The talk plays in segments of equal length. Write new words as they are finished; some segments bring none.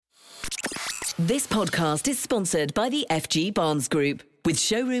This podcast is sponsored by the FG Barnes Group, with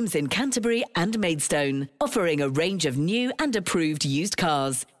showrooms in Canterbury and Maidstone, offering a range of new and approved used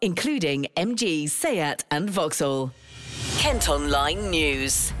cars, including MG, Seat and Vauxhall. Kent Online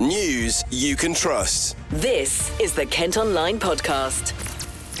News. News you can trust. This is the Kent Online Podcast.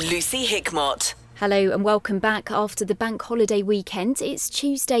 Lucy Hickmott. Hello and welcome back after the bank holiday weekend. It's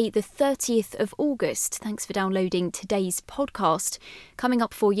Tuesday the 30th of August. Thanks for downloading today's podcast. Coming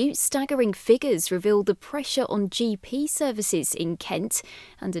up for you, staggering figures reveal the pressure on GP services in Kent,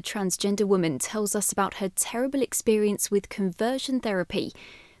 and a transgender woman tells us about her terrible experience with conversion therapy.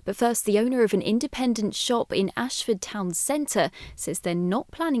 But first, the owner of an independent shop in Ashford Town Centre says they're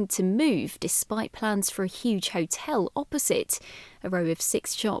not planning to move despite plans for a huge hotel opposite. A row of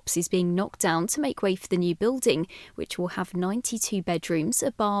 6 shops is being knocked down to make way for the new building, which will have 92 bedrooms,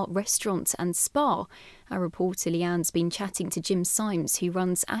 a bar, restaurant and spa. Our reporter Leanne's been chatting to Jim Symes, who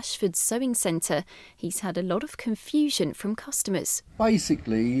runs Ashford Sewing Centre. He's had a lot of confusion from customers.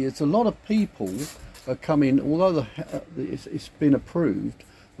 Basically, it's a lot of people are coming, although it's been approved.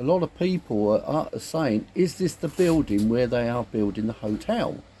 A lot of people are saying, is this the building where they are building the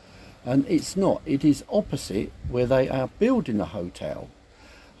hotel? And it's not. It is opposite where they are building the hotel.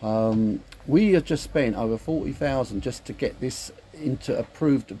 We have just spent over 40,000 just to get this into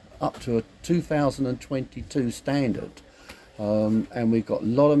approved up to a 2022 standard. And we've got a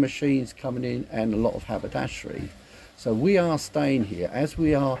lot of machines coming in and a lot of haberdashery. So we are staying here. As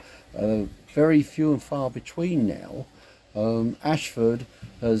we are very few and far between now, Ashford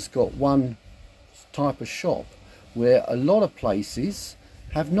has got one type of shop where a lot of places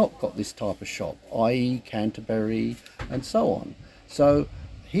have not got this type of shop, i.e. Canterbury and so on. So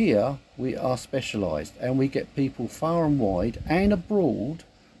here we are specialised, and we get people far and wide and abroad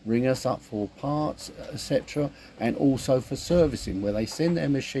ring us up for parts, etc., and also for servicing, where they send their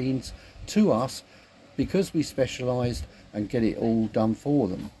machines to us because we specialised and get it all done for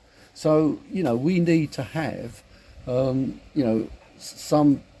them. So, we need to have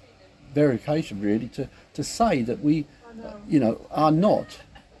some verification really to say that we are not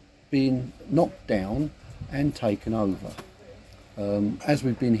being knocked down and taken over. As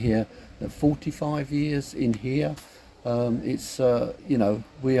we've been here 45 years in here, it's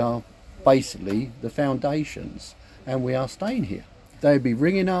we are basically the foundations, and we are staying here. They'd be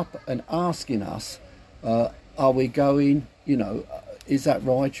ringing up and asking us, are we going, is that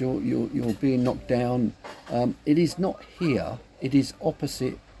right, you're being knocked down? It is not here, it is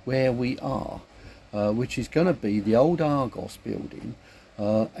opposite where we are, which is going to be the old Argos building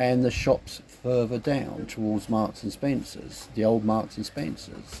and the shops further down towards Marks and Spencer's, the old Marks and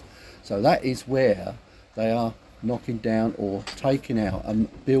Spencer's. So that is where they are knocking down or taking out and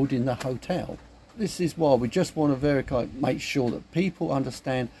building the hotel. This is why we just want to verify, make sure that people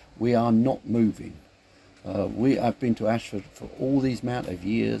understand we are not moving. We have been to Ashford for all these amount of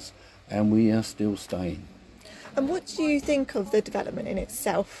years, and we are still staying. And what do you think of the development in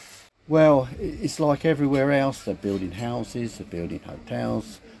itself? Well, it's like everywhere else. They're building houses, they're building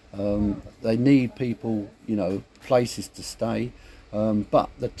hotels. They need people, places to stay. But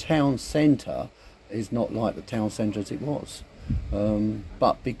the town centre is not like the town centre as it was.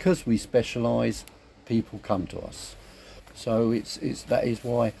 But because we specialise, people come to us. So that is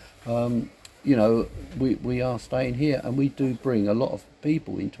why we are staying here, and we do bring a lot of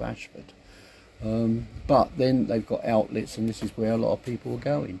people into Ashford. But then they've got outlets, and this is where a lot of people are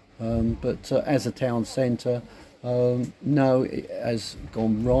going. But as a town centre, no, it has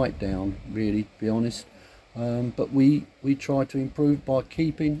gone right down, really, to be honest. But we try to improve by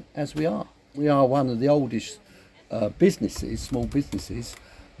keeping as we are. We are one of the oldest small businesses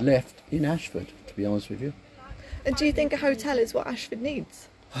left in Ashford, to be honest with you. And do you think a hotel is what Ashford needs?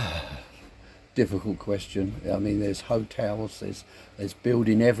 Difficult question. I mean, there's hotels, there's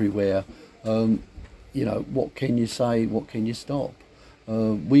building everywhere. What can you say? What can you stop?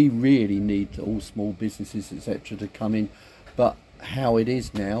 We really need all small businesses, etc., to come in. But how it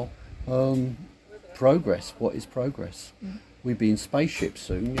is now, progress. What is progress? We'll be in spaceships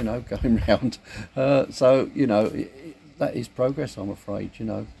soon, going round. That is progress, I'm afraid.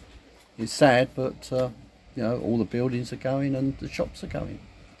 It's sad, but all the buildings are going and the shops are going.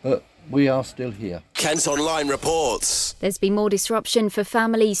 But we are still here. Kent Online reports. There's been more disruption for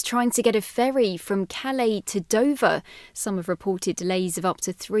families trying to get a ferry from Calais to Dover. Some have reported delays of up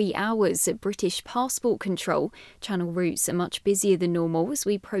to 3 hours at British passport control. Channel routes are much busier than normal as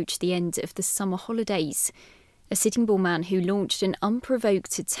we approach the end of the summer holidays. A Sitting Bull man who launched an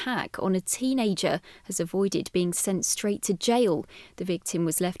unprovoked attack on a teenager has avoided being sent straight to jail. The victim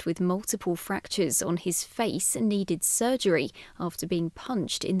was left with multiple fractures on his face and needed surgery after being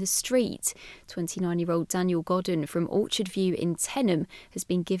punched in the street. 29-year-old Daniel Godden from Orchard View in Tenham has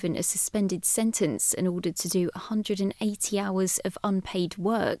been given a suspended sentence and ordered to do 180 hours of unpaid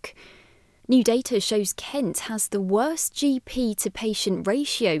work. New data shows Kent has the worst GP to patient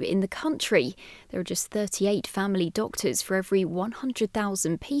ratio in the country. There are just 38 family doctors for every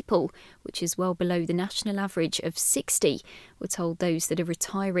 100,000 people, which is well below the national average of 60. We're told those that are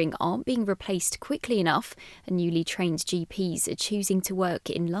retiring aren't being replaced quickly enough, and newly trained GPs are choosing to work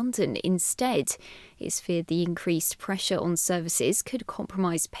in London instead. It's feared the increased pressure on services could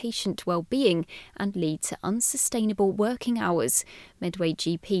compromise patient well-being and lead to unsustainable working hours. Medway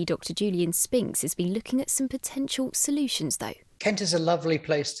GP Dr Julian Spinks has been looking at some potential solutions though. Kent is a lovely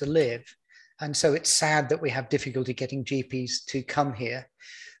place to live, and so it's sad that we have difficulty getting GPs to come here.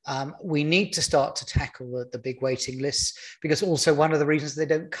 We need to start to tackle the big waiting lists, because also one of the reasons they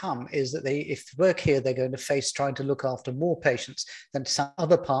don't come is that if they work here, they're going to face trying to look after more patients than some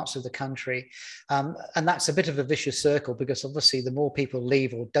other parts of the country. And that's a bit of a vicious circle, because obviously the more people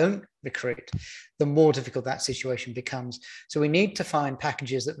leave or don't recruit, the more difficult that situation becomes. So we need to find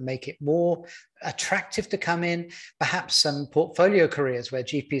packages that make it more attractive to come in, perhaps some portfolio careers where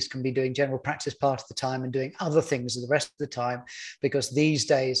GPs can be doing general practice part of the time and doing other things the rest of the time, because these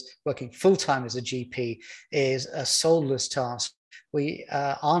days working full-time as a GP is a soulless task. We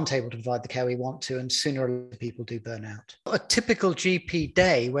aren't able to provide the care we want to, and sooner or later people do burn out. A typical GP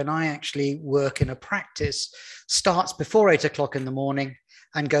day when I actually work in a practice starts before 8 o'clock in the morning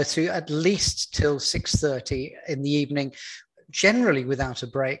and go through at least till 6:30 in the evening, generally without a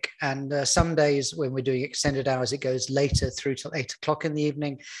break. And some days when we're doing extended hours, it goes later through till 8 o'clock in the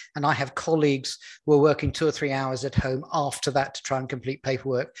evening. And I have colleagues who are working 2 or 3 hours at home after that to try and complete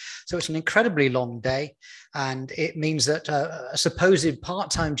paperwork. So it's an incredibly long day. And it means that supposed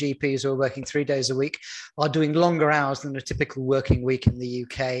part-time GPs who are working 3 days a week are doing longer hours than a typical working week in the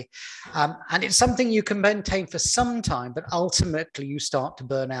UK. And it's something you can maintain for some time, but ultimately you start to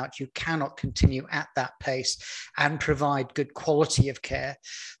burn out. You cannot continue at that pace and provide good quality of care.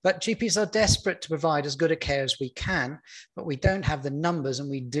 But GPs are desperate to provide as good a care as we can, but we don't have the numbers and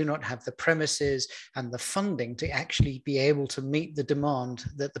we do not have the premises and the funding to actually be able to meet the demand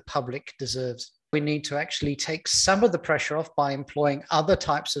that the public deserves. We need to actually take some of the pressure off by employing other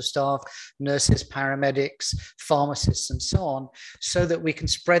types of staff, nurses, paramedics, pharmacists, and so on, so that we can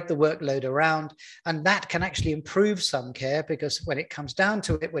spread the workload around. And that can actually improve some care, because when it comes down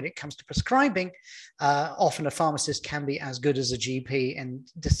to it, when it comes to prescribing, often a pharmacist can be as good as a GP in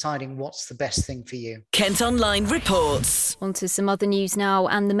deciding what's the best thing for you. Kent Online reports. On to some other news now,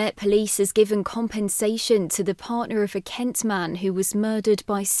 and the Met Police has given compensation to the partner of a Kent man who was murdered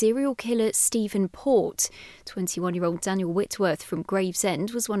by serial killer Stephen Port. 21-year-old Daniel Whitworth from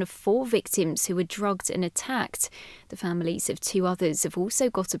Gravesend was one of 4 victims who were drugged and attacked. The families of 2 others have also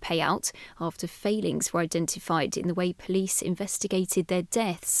got a payout after failings were identified in the way police investigated their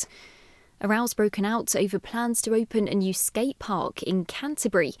deaths. A row's broken out over plans to open a new skate park in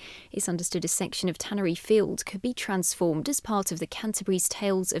Canterbury. It's understood a section of Tannery Field could be transformed as part of the Canterbury's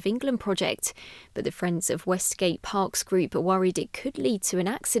Tales of England project. But the Friends of Westgate Parks group are worried it could lead to an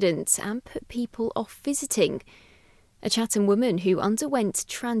accident and put people off visiting. A Chatham woman who underwent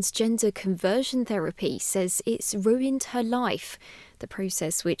transgender conversion therapy says it's ruined her life. The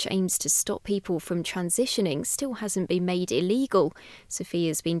process, which aims to stop people from transitioning, still hasn't been made illegal.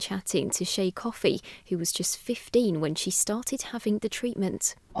 Sophia's been chatting to Shea Coffey, who was just 15 when she started having the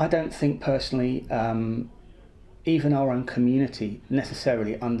treatment. I don't think personally even our own community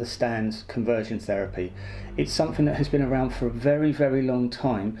necessarily understands conversion therapy. It's something that has been around for a very, very long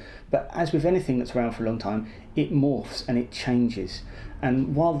time, but as with anything that's around for a long time, it morphs and it changes.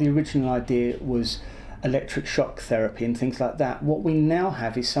 And while the original idea was electric shock therapy and things like that, what we now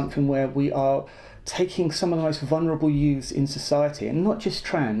have is something where we are taking some of the most vulnerable youths in society, and not just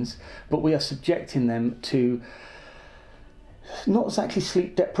trans, but we are subjecting them to not exactly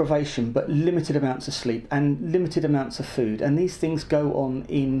sleep deprivation, but limited amounts of sleep and limited amounts of food. And these things go on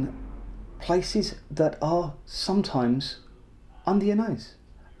in places that are sometimes under your nose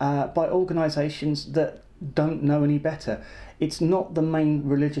by organisations that don't know any better. It's not the main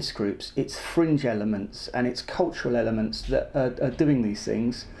religious groups, it's fringe elements and it's cultural elements that are doing these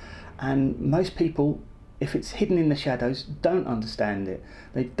things. And most people, if it's hidden in the shadows, don't understand it.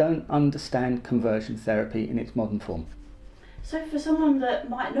 They don't understand conversion therapy in its modern form. So for someone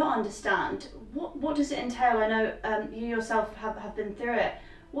that might not understand, what does it entail? I know you yourself have been through it.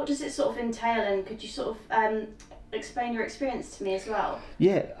 what does it sort of entail, and could you sort of explain your experience to me as well?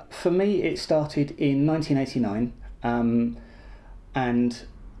 Yeah, for me it started in 1989, and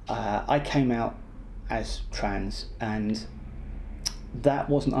I came out as trans, and that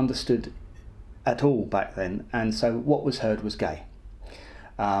wasn't understood at all back then, and so what was heard was gay.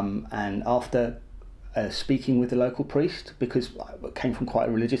 And after speaking with the local priest, because I came from quite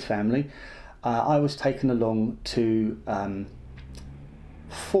a religious family, I was taken along to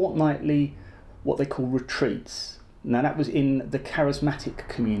fortnightly, what they call retreats. Now that was in the charismatic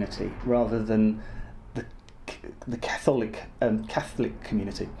community rather than the Catholic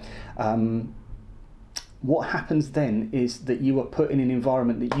community. What happens then is that you are put in an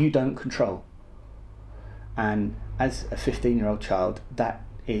environment that you don't control, and as a 15-year-old child, that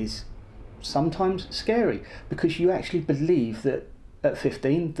is sometimes scary, because you actually believe that at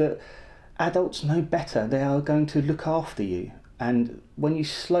 15 that adults know better, they are going to look after you, and when you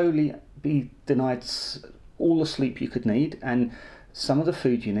slowly be denied all the sleep you could need and some of the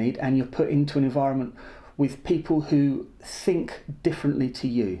food you need, and you're put into an environment with people who think differently to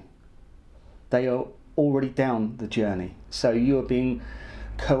you, they are already down the journey, so you are being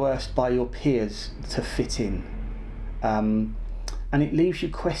coerced by your peers to fit in, and it leaves you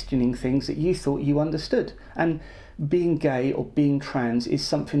questioning things that you thought you understood. And being gay or being trans is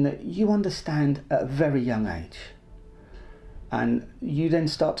something that you understand at a very young age, and you then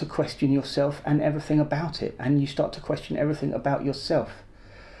start to question yourself and everything about it, and you start to question everything about yourself.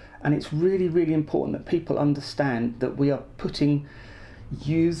 And it's really, really important that people understand that we are putting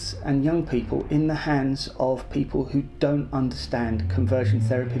youths and young people in the hands of people who don't understand conversion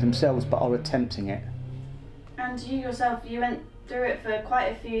therapy themselves but are attempting it. And you yourself, you went through it for quite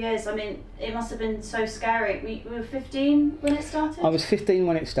a few years. I mean, it must have been so scary. We were 15 when it started? I was 15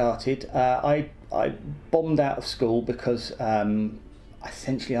 when it started. I bombed out of school because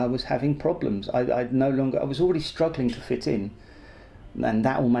essentially I was having problems. I was already struggling to fit in, and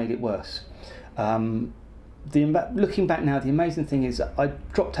that all made it worse. Looking back now, the amazing thing is I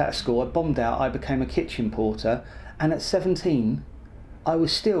dropped out of school, I bombed out, I became a kitchen porter, and at 17 I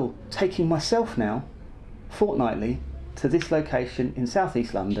was still taking myself now fortnightly to this location in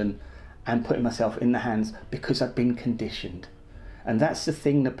southeast London and putting myself in the hands because I'd been conditioned. And that's the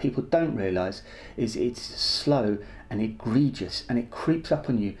thing that people don't realise, is it's slow and egregious and it creeps up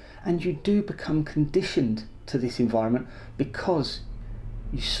on you, and you do become conditioned to this environment because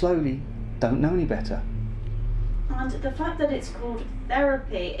you slowly don't know any better. And the fact that it's called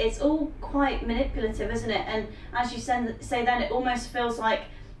therapy, it's all quite manipulative, isn't it? And as you say then, it almost feels like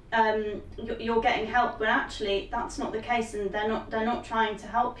you're getting help, but actually that's not the case, and they're not trying to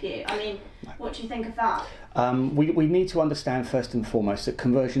help you. I mean, what do you think of that? We need to understand first and foremost that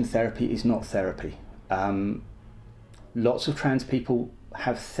conversion therapy is not therapy. Lots of trans people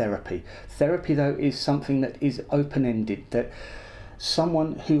have therapy. Therapy, though, is something that is open-ended, that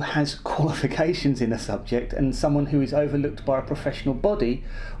someone who has qualifications in a subject and someone who is overlooked by a professional body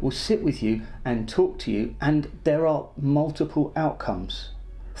will sit with you and talk to you, and there are multiple outcomes.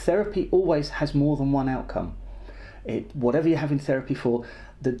 Therapy always has more than one outcome. Whatever you're having therapy for,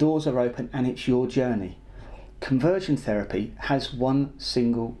 the doors are open and it's your journey. Conversion therapy has one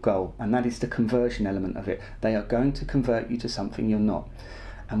single goal, and that is the conversion element of it. They are going to convert you to something you're not.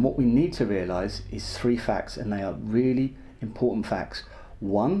 And what we need to realise is 3 facts, and they are really important facts.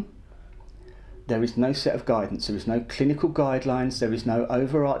 1, there is no set of guidance, there is no clinical guidelines, there is no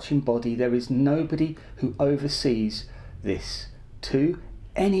overarching body, there is nobody who oversees this. 2,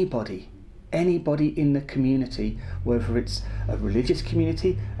 anybody in the community, whether it's a religious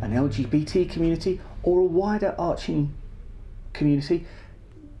community, an LGBT community, or a wider arching community,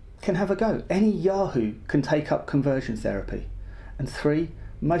 can have a go. Any Yahoo can take up conversion therapy. And 3,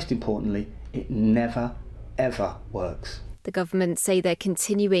 most importantly, it never ever works. The government say they're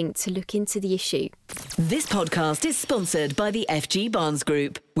continuing to look into the issue. This podcast is sponsored by the FG Barnes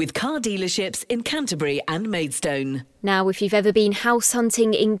Group, with car dealerships in Canterbury and Maidstone. Now, if you've ever been house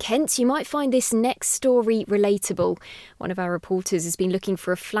hunting in Kent, you might find this next story relatable. One of our reporters has been looking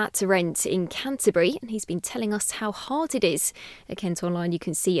for a flat to rent in Canterbury, and he's been telling us how hard it is. At Kent Online, you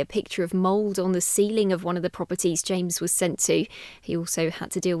can see a picture of mould on the ceiling of one of the properties James was sent to. He also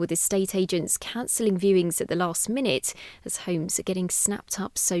had to deal with estate agents cancelling viewings at the last minute as homes are getting snapped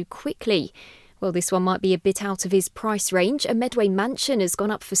up so quickly. Well, this one might be a bit out of his price range. A Medway mansion has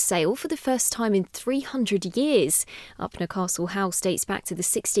gone up for sale for the first time in 300 years. Upner Castle House dates back to the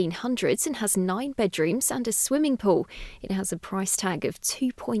 1600s and has 9 bedrooms and a swimming pool. It has a price tag of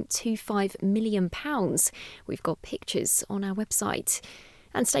 £2.25 million. We've got pictures on our website.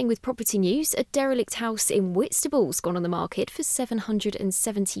 And staying with property news, a derelict house in Whitstable's gone on the market for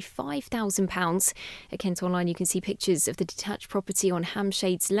 £775,000. At Kent Online, you can see pictures of the detached property on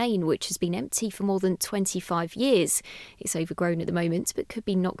Hampshades Lane, which has been empty for more than 25 years. It's overgrown at the moment, but could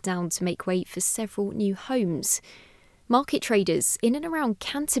be knocked down to make way for several new homes. Market traders in and around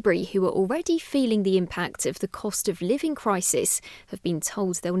Canterbury who are already feeling the impact of the cost of living crisis have been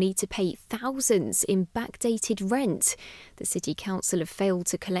told they'll need to pay thousands in backdated rent. The City Council have failed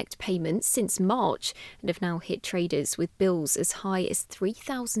to collect payments since March and have now hit traders with bills as high as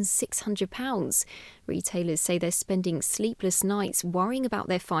 £3,600. Retailers say they're spending sleepless nights worrying about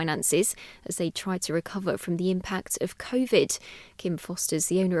their finances as they try to recover from the impact of COVID. Kim Foster's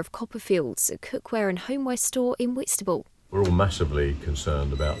the owner of Copperfield's, a cookware and homeware store in Whitstable. We're all massively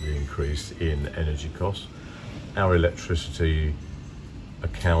concerned about the increase in energy costs. Our electricity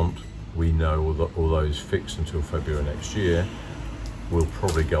account, we know, although it's fixed until February next year, will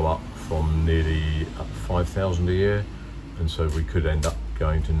probably go up from nearly £5,000 a year, and so we could end up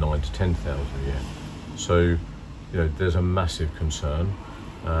going to £9,000 to £10,000 a year. So, there's a massive concern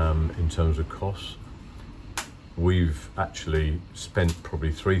in terms of costs. We've actually spent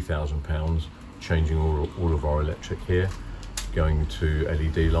probably £3,000 changing all of our electric here, going to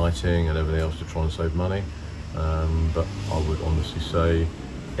LED lighting and everything else to try and save money. But I would honestly say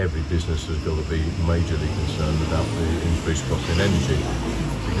every business has got to be majorly concerned about the increased cost in energy,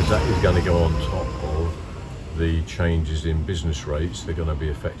 because that is going to go on top of the changes in business rates. They're going to be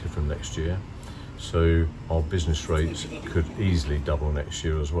effective from next year. So our business rates could easily double next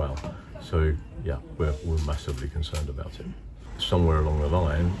year as well. So yeah, we're massively concerned about it. Somewhere along the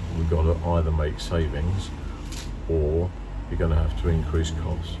line, we've got to either make savings or you're going to have to increase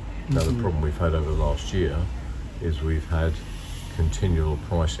costs. Now, the problem we've had over the last year is we've had continual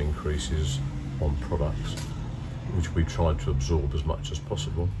price increases on products, which we tried to absorb as much as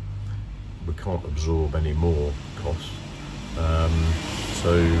possible. We can't absorb any more costs.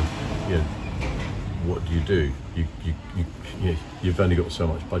 What do? You've only got so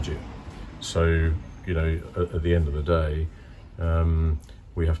much budget. So, at the end of the day,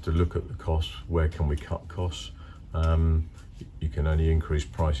 we have to look at the costs. Where can we cut costs? You can only increase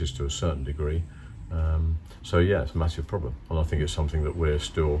prices to a certain degree. It's a massive problem. And I think it's something that we're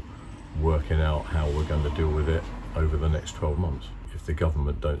still working out how we're going to deal with it over the next 12 months. If the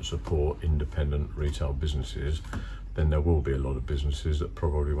government don't support independent retail businesses, then there will be a lot of businesses that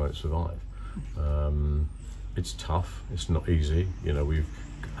probably won't survive. It's tough, it's not easy. We've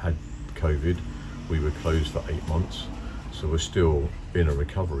had COVID, we were closed for 8 months, so we're still in a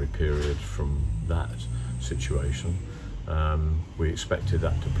recovery period from that situation. We expected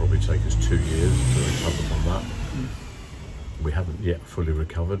that to probably take us 2 years to recover from that. We haven't yet fully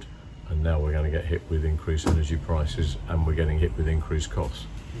recovered, and now we're going to get hit with increased energy prices, and we're getting hit with increased costs.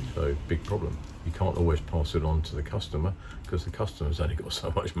 So big problem. You can't always pass it on to the customer because the customer's only got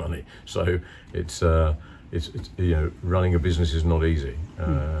so much money. So it's running a business is not easy.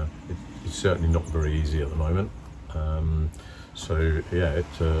 It's certainly not very easy at the moment.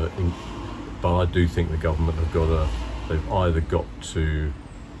 But I do think the government they've either got to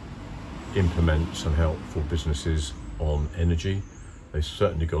implement some help for businesses on energy. They've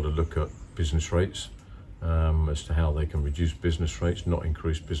certainly got to look at business rates as to how they can reduce business rates, not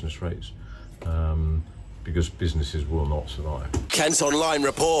increase business rates, because businesses will not survive. Kent Online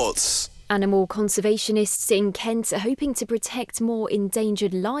reports. Animal conservationists in Kent are hoping to protect more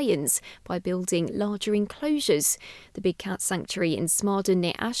endangered lions by building larger enclosures. The Big Cat Sanctuary in Smarden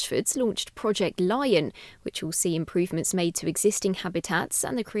near Ashford launched Project Lion, which will see improvements made to existing habitats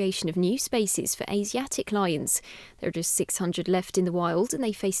and the creation of new spaces for Asiatic lions. There are just 600 left in the wild and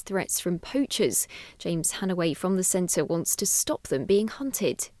they face threats from poachers. James Hannaway from the centre wants to stop them being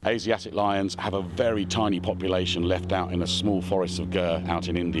hunted. Asiatic lions have a very tiny population left out in a small forest of Gur out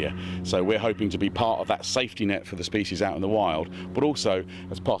in India. So we're hoping to be part of that safety net for the species out in the wild, but also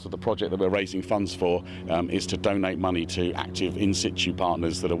as part of the project that we're raising funds for is to donate money to active in situ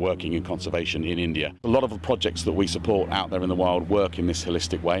partners that are working in conservation in India. A lot of the projects that we support out there in the wild work in this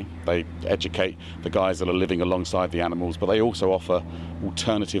holistic way. They educate the guys that are living alongside the animals, but they also offer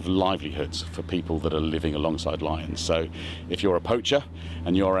alternative livelihoods for people that are living alongside lions. So if you're a poacher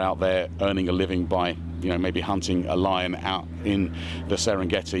and you're out there earning a living by maybe hunting a lion out in the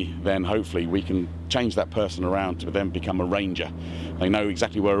Serengeti, then hopefully we can change that person around to then become a ranger. They know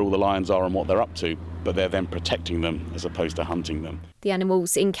exactly where all the lions are and what they're up to, but they're then protecting them as opposed to hunting them. The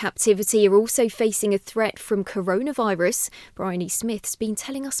animals in captivity are also facing a threat from coronavirus. Bryony Smith's been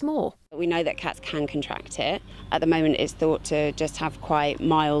telling us more. We know that cats can contract it. At the moment it's thought to just have quite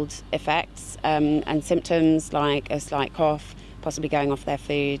mild effects and symptoms like a slight cough, possibly going off their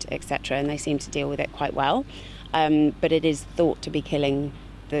food, etc., and they seem to deal with it quite well. But it is thought to be killing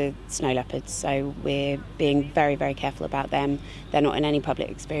the snow leopards, so we're being very, very careful about them. They're not in any public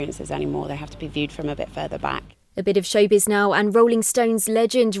experiences anymore. They have to be viewed from a bit further back. A bit of showbiz now, and Rolling Stones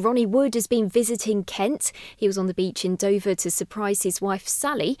legend Ronnie Wood has been visiting Kent. He was on the beach in Dover to surprise his wife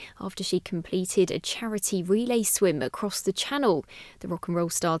Sally after she completed a charity relay swim across the channel. The rock and roll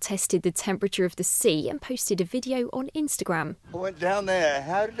star tested the temperature of the sea and posted a video on Instagram. I went down there.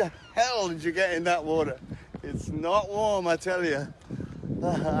 How the hell did you get in that water? It's not warm, I tell you.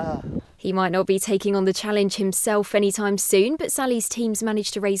 He might not be taking on the challenge himself anytime soon, but Sally's team's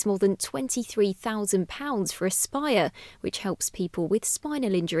managed to raise more than £23,000 for Aspire, which helps people with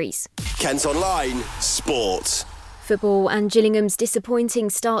spinal injuries. Kent Online Sport. Football, and Gillingham's disappointing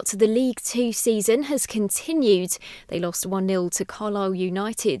start to the League Two season has continued. They lost 1-0 to Carlisle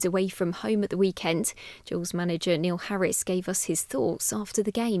United away from home at the weekend. Gills manager Neil Harris gave us his thoughts after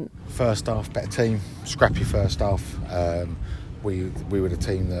the game. First half, better team, scrappy first half. We were the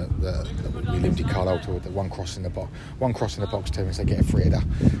team that we limited Carlisle to the one cross in the box team, as they get a free header.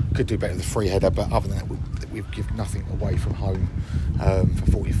 Could do better with the free header, but other than that, we've given nothing away from home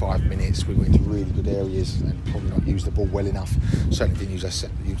for 45 minutes. We went into really good areas and probably not used the ball well enough. Certainly didn't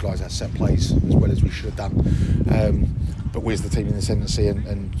utilise our set plays as well as we should have done. But we was the team in the ascendancy,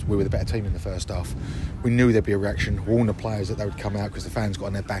 and we were the better team in the first half. We knew there'd be a reaction. We warned the players that they would come out because the fans got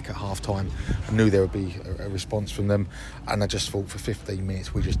on their back at half time. I knew there would be a response from them, and I just thought for 15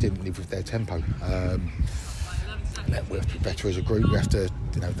 minutes we just didn't live with their tempo. We have to be better as a group. We have to,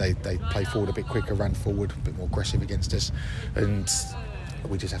 they play forward a bit quicker, ran forward, a bit more aggressive against us, and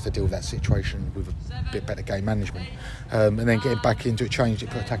we just have to deal with that situation with a bit better game management. And then getting back into it, changed it,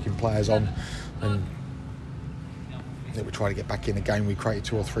 put attacking players on, and we tried to get back in the game. We created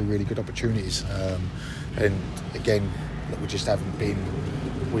 2 or 3 really good opportunities, and again, we just haven't been.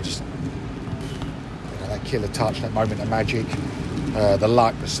 We just that killer touch, that moment of magic, the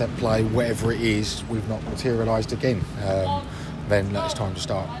luck, the set play, whatever it is, we've not materialised again. Then it's time to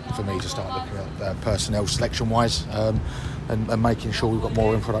start looking at personnel selection-wise, and making sure we've got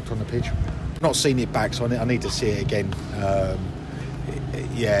more end product on the pitch. Not seen it back, so I need to see it again.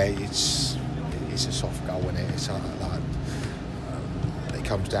 It's a soft goal, isn't it? It's it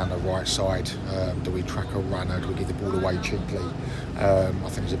comes down the right side. Do we track a runner? Do we give the ball away cheaply? I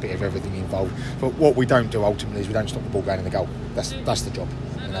think there's a bit of everything involved. But what we don't do ultimately is we don't stop the ball going in the goal. That's the job.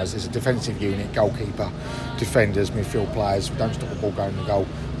 As a defensive unit, goalkeeper, defenders, midfield players, we don't stop the ball going in the goal.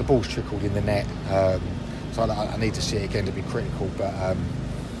 The ball's trickled in the net. So I need to see it again to be critical, but I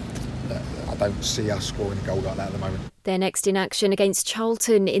don't see us scoring a goal like that at the moment. They're next in action against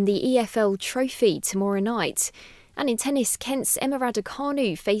Charlton in the EFL Trophy tomorrow night. And in tennis, Kent's Emma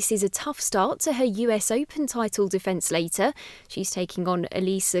Raducanu faces a tough start to her US Open title defence later. She's taking on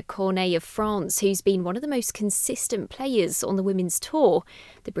Elisa Cornet of France, who's been one of the most consistent players on the women's tour.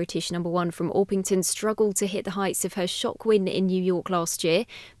 The British #1 from Orpington struggled to hit the heights of her shock win in New York last year,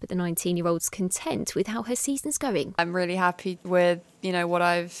 but the 19-year-old's content with how her season's going. I'm really happy with what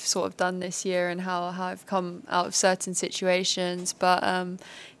I've sort of done this year and how I've come out of certain situations, but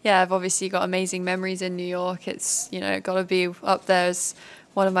I've obviously got amazing memories in New York. It's got to be up there as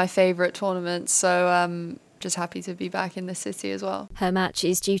one of my favourite tournaments, so just happy to be back in the city as well. Her match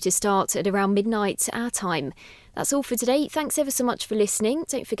is due to start at around midnight our time. That's all for today. Thanks ever so much for listening.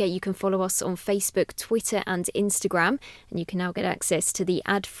 Don't forget you can follow us on Facebook, Twitter and Instagram. And you can now get access to the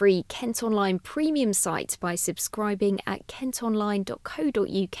ad-free Kent Online premium site by subscribing at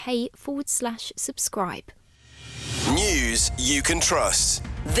kentonline.co.uk/subscribe. News you can trust.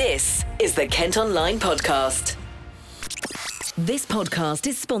 This is the Kent Online Podcast. This podcast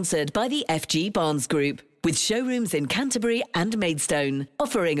is sponsored by the FG Barnes Group, with showrooms in Canterbury and Maidstone,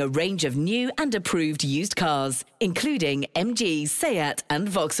 offering a range of new and approved used cars, including MG, Seat and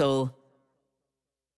Vauxhall.